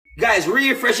Guys,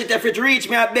 refresh it if it reach.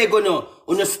 Me I beg you no.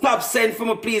 Una stop send for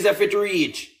me please if it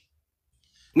reach.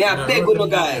 Me I beg you no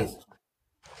guys.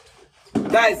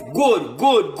 Guys, good.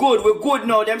 We're good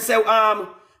now. Them say,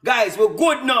 guys, we're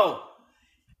good now.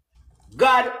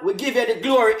 God, we give you the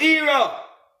glory. Hero.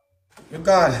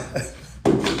 God.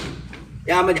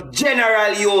 Yeah, I'm a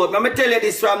general youth. I'm going to tell you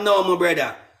this from now, my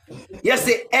brother. You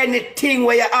see, anything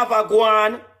where you have a go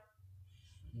on,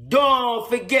 don't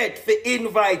forget to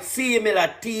invite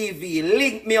Similar TV.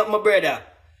 Link me up, my brother.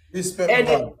 Respect my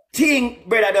father. Anything,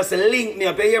 brother, just link me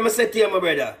up. You hear me say to you, my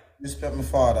brother? Respect my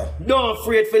father. Don't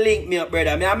afraid to link me up,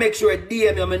 brother. I make sure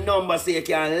DM me my number so you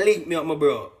can link me up, my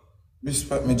bro.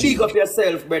 Respect me, G. Big up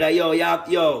yourself, brother.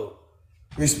 Yo.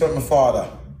 Respect my father.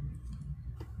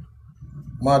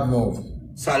 Mad move.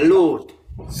 Salute.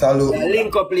 Salute.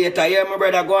 Link up later. Yeah, my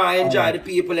brother. Go and enjoy the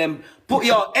people. Put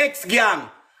your ex-gang.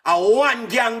 And one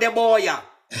gang the boy. Yeah.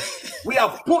 We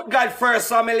have Put God First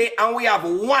family and we have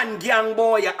one gang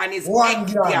boy and his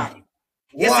ex-gang.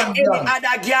 You see any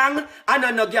other gang? I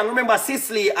don't know gang. Remember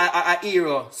Cicely a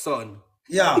hero, son.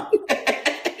 Yeah.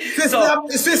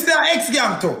 Sister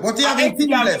ex-gang too. But you have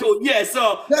ex-gang too, yeah,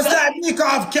 so. That's like Nico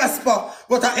of Casper,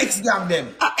 but I ex-gang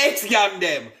them. I ex-gang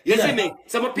them. You see me?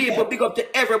 Some people big up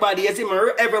to everybody. You see me?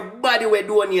 Everybody we're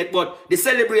doing it, but the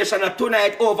celebration of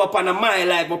tonight over upon my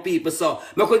life, my people. So,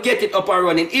 I could get it up and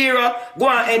running. Hero, go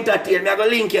and entertain me. I go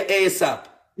link you ASAP.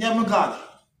 Yeah, my God.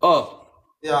 Oh.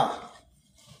 Yeah.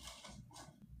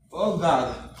 Oh,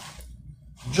 God.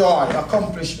 Joy,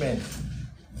 accomplishment.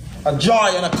 A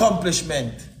joy and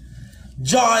accomplishment.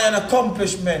 Joy and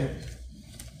accomplishment.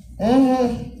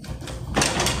 I'm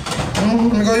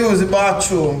gonna use the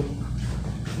bathroom.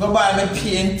 Go buy me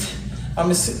paint.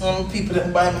 I'm sitting on people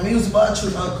that buy me. Use the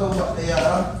bathroom and come back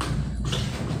there.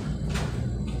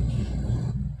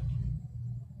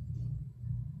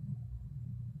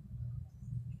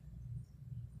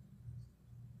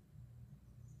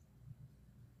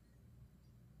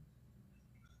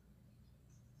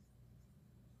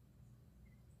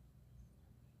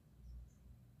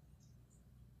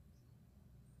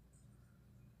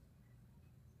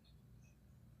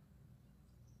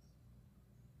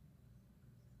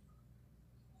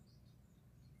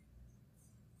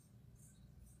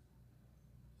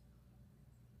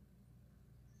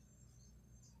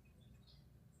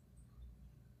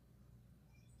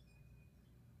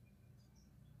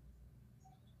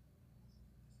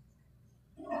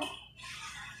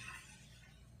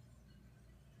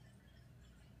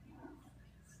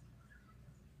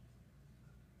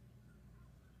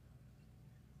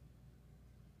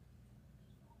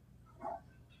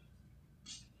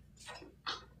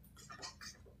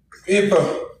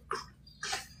 People,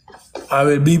 I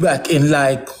will be back in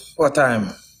like, what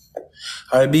time?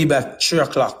 I will be back 3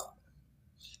 o'clock.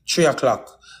 3 o'clock.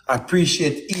 I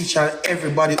appreciate each and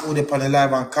everybody who dey on the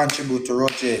live and contribute to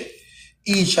Roger.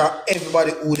 Each and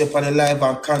everybody who dey on the live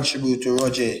and contribute to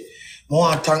Roger. I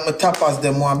want to thank my tappers,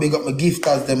 them, I want to big up my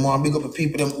gifters, them, I want to big up the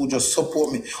people them who just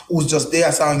support me, who's just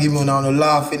there so and give me now no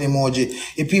laughing emoji.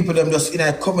 The people them just in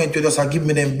a comment with us and give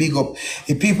me them big up.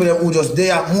 The people them who just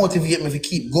there motivate me to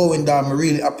keep going down. I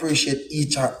really appreciate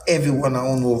each and every one I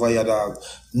own over here, dog.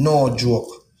 No joke.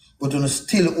 But I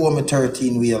still owe me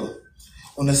 13 wheel.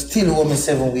 I still owe me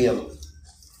 7 wheel.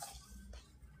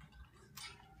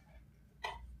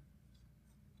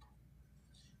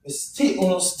 I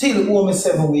still owe me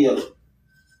 7 wheel.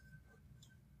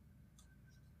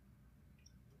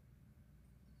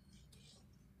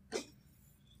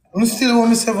 I still owe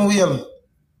me 7 wheel.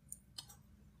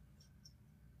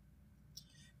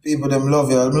 People them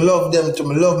love you. I love them too.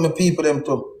 I love my people them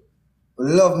too. I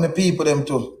love my people them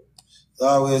too. They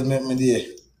always make me there.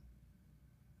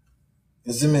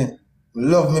 You see me? I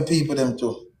love my people them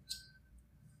too.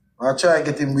 I try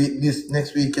to get him this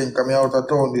next weekend, coming out of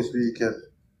town this weekend.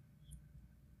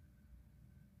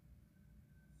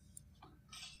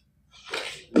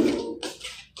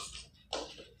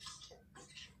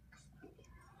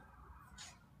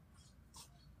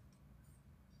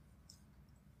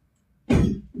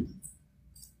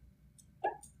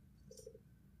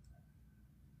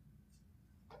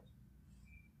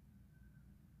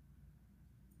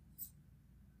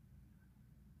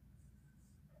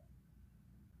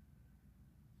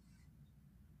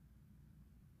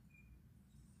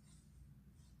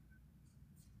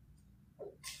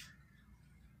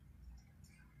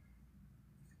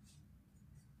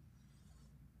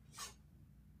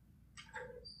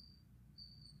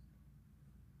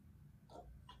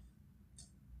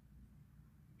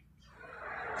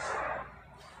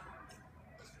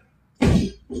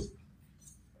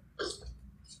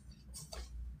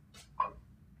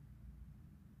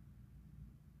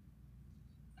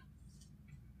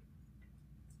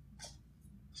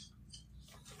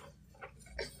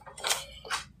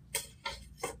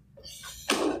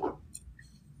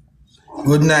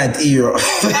 Good night, hero.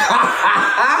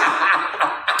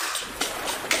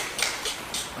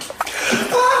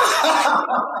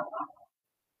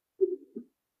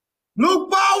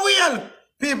 Look, power wheel.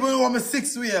 People who want me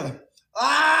 6 wheel.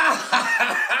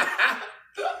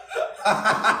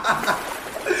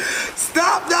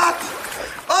 Stop that.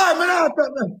 Oh,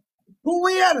 man, 2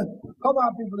 wheel. Come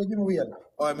on, people, give me wheel.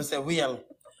 Oh, I say wheel.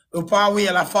 Look, power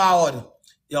wheel, I forward.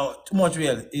 Yo, too much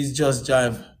wheel. It's just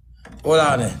drive. Hold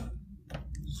on.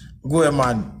 Go ahead,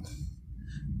 man.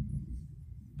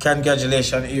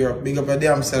 Congratulations, Europe. Big up your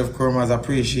damn self, Chromas.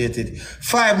 Appreciate it.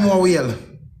 5 more wheel.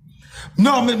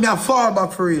 No, me I fall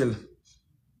back for real.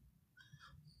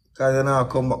 Cause you know I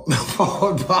come back. Me I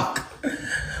fall back.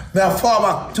 Me I fall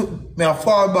back. Me I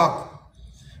fall back.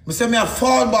 Me say me I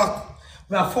fall back.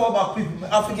 Me I fall back. People,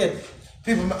 I forget.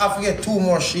 People, I forget 2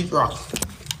 more sheetrock.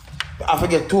 I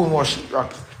forget 2 more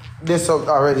sheetrock. This up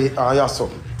already. Yes,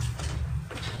 so.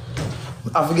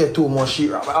 I forget 2 more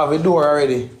sheetrock. I have a door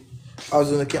already. I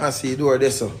was gonna can't see the door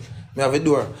there, so me have a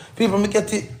door. People, me get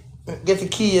the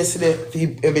key yesterday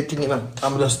for everything, you know.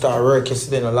 I'm just start work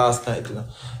yesterday, you know, last night, you know.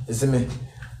 You see me?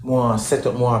 More set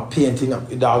up, more painting up.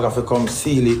 The dog have to come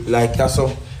seal it like that,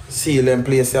 so seal them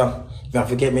place, yeah. Me have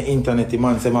to get my internet, the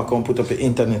man say I come put up the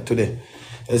internet today.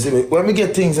 You see me? When me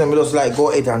get things, I just like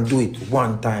go ahead and do it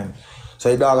one time. So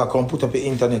the dog come put up the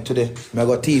internet today. Me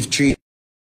got TV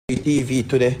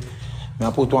today. Me I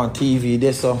put one TV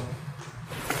there, so.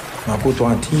 I put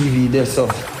one TV there, so.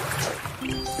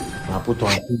 I put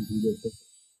one TV there, so.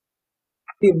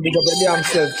 Kim, big up your damn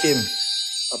self, Kim.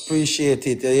 Appreciate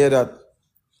it. You hear that?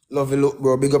 Love you, look,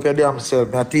 bro. Big up your damn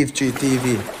self. My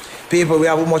TV. People, we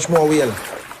have how much more wheel?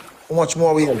 How much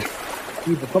more wheel?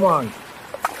 People, come on.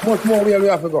 How much more wheel we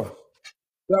have to go?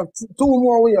 We have 2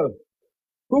 more wheel.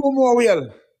 2 more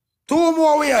wheel. 2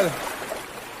 more wheel.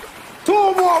 2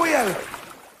 more wheel.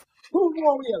 2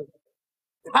 more wheel.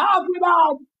 Happy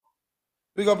dog.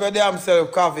 Big up your damn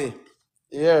self, coffee.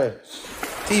 Yeah.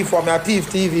 Thief for me, a thief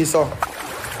TV, so.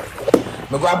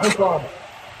 I'm going to put on.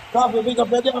 Coffee, big up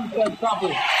your damn self, coffee.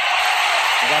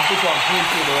 I'm going to put on pool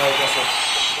table right there, so.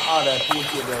 All that pool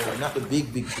table right, not the big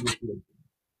pool table.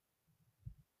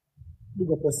 Big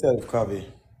up yourself, coffee.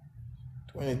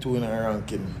 22 in a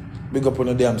ranking. Big up on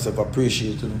the damn self,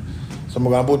 appreciate it. So I'm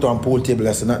going to put on pool table,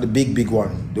 that's not the big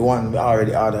one. The one we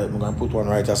already ordered, I'm going to put one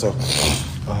right there, so.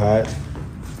 Alright.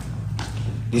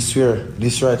 This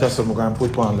right here, so I'm going to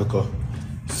put one little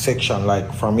section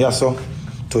like from Yasso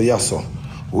to Yasso,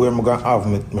 where I'm going to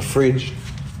have my fridge,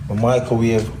 my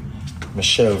microwave, my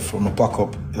shelf, my pack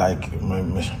up, like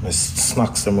my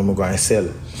snacks that I'm going to sell.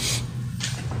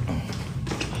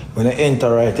 When I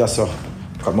enter right here, so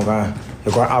you're going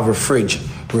to have a fridge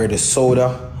where the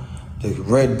soda, the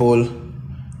Red Bull,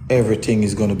 everything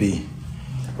is going to be.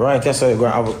 Right here, so you're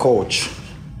going to have a couch.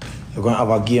 You're going to have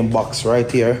a game box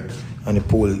right here. And the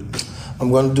pool. I'm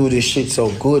gonna do this shit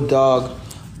so good, dog.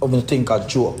 I'm gonna think a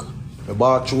joke. The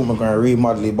bathroom, I'm gonna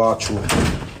remodel the bathroom.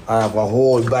 I have a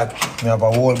whole back, I have a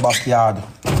whole backyard.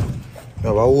 I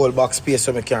have a whole back space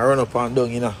so I can run up and down,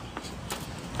 you know.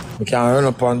 I can run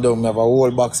up and down. I have a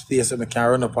whole back space so I can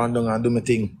run up and down and do my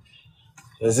thing.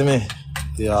 You see me?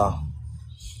 Yeah.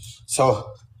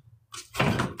 So,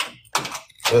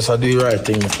 just I do the right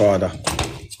thing, my father.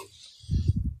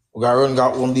 We're gonna run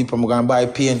got Home Depot, I'm gonna buy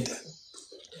paint.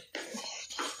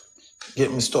 Get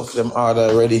me stuff them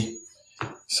order ready.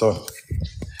 So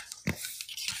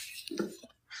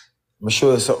I'm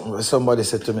sure something somebody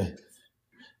said to me.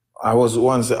 I was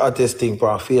once the hottest thing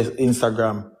for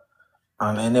Instagram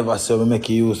and I never saw me make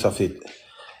use of it.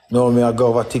 Now me I go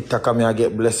over TikTok and me I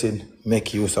get blessing,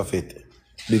 make use of it.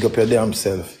 Big up your damn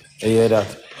self. You hear that?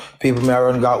 People me I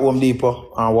run got Home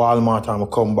Depot and Walmart and I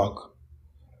come back.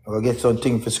 I go get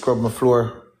something for scrub my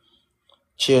floor,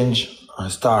 change and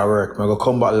start work. I go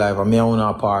come back live and me I own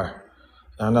a par.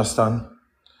 You understand?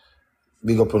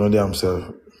 Big up on your damn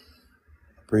self.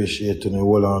 Appreciate you,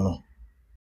 hold on.